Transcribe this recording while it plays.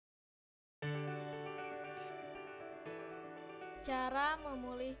Cara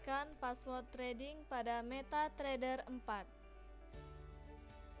memulihkan password trading pada MetaTrader 4.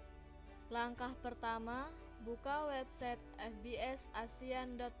 Langkah pertama, buka website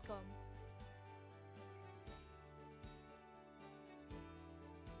fbsasian.com.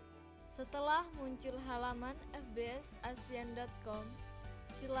 Setelah muncul halaman fbsasian.com,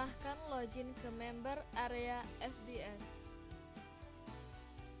 silahkan login ke member area FBS.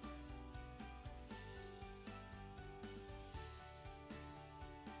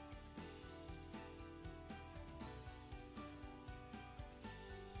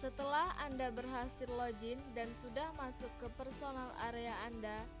 Setelah Anda berhasil login dan sudah masuk ke personal area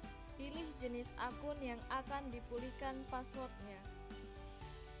Anda, pilih jenis akun yang akan dipulihkan passwordnya.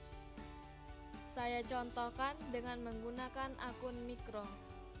 Saya contohkan dengan menggunakan akun mikro.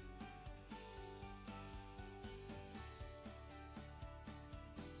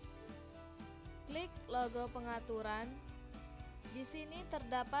 Klik logo pengaturan. Di sini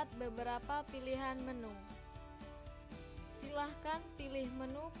terdapat beberapa pilihan menu. Silahkan pilih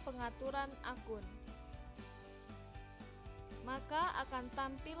menu pengaturan akun. Maka akan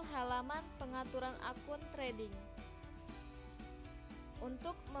tampil halaman pengaturan akun trading.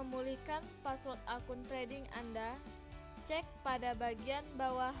 Untuk memulihkan password akun trading Anda, cek pada bagian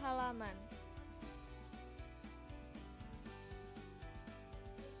bawah halaman.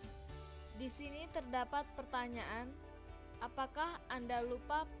 Di sini terdapat pertanyaan, apakah Anda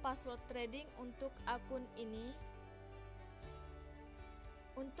lupa password trading untuk akun ini?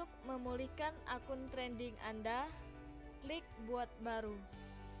 Untuk memulihkan akun trading Anda, klik buat baru.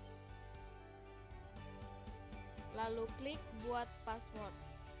 Lalu klik buat password.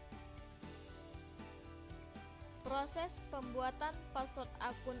 Proses pembuatan password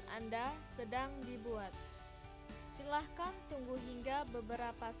akun Anda sedang dibuat. Silahkan tunggu hingga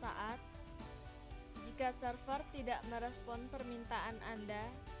beberapa saat. Jika server tidak merespon permintaan Anda,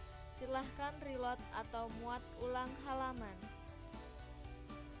 silahkan reload atau muat ulang halaman.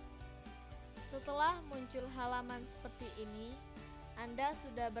 Setelah muncul halaman seperti ini, Anda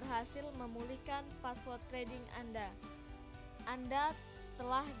sudah berhasil memulihkan password trading Anda. Anda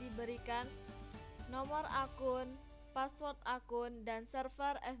telah diberikan nomor akun, password akun, dan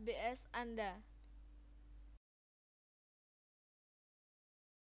server FBS Anda.